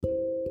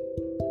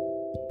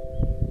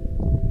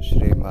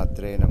ஸ்ரீ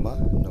மாத்ரே நம.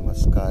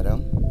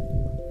 நமஸ்காரம்.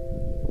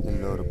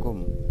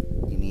 எல்லோருக்கும்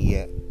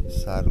இனிய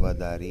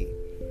சார்வதாரி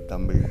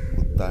தமிழ்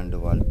புத்தாண்டு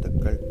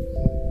வாழ்த்துக்கள்.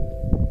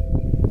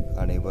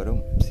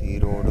 அனைவரும்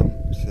சீரோடும்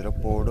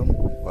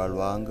சிறப்போடும்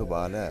வாழ்வாங்கு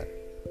வாழ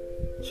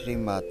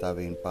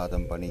ஸ்ரீமாதாவின்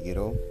பாதம்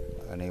பணிகிறோம்.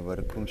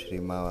 அனைவருக்கும்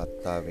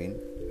ஸ்ரீமாதாவின்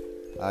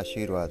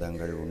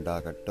ஆசீர்வாதங்கள்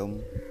உண்டாகட்டும்.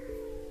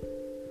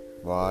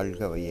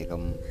 வாழ்க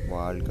வையகம்,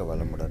 வாழ்க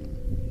வளமுடன்.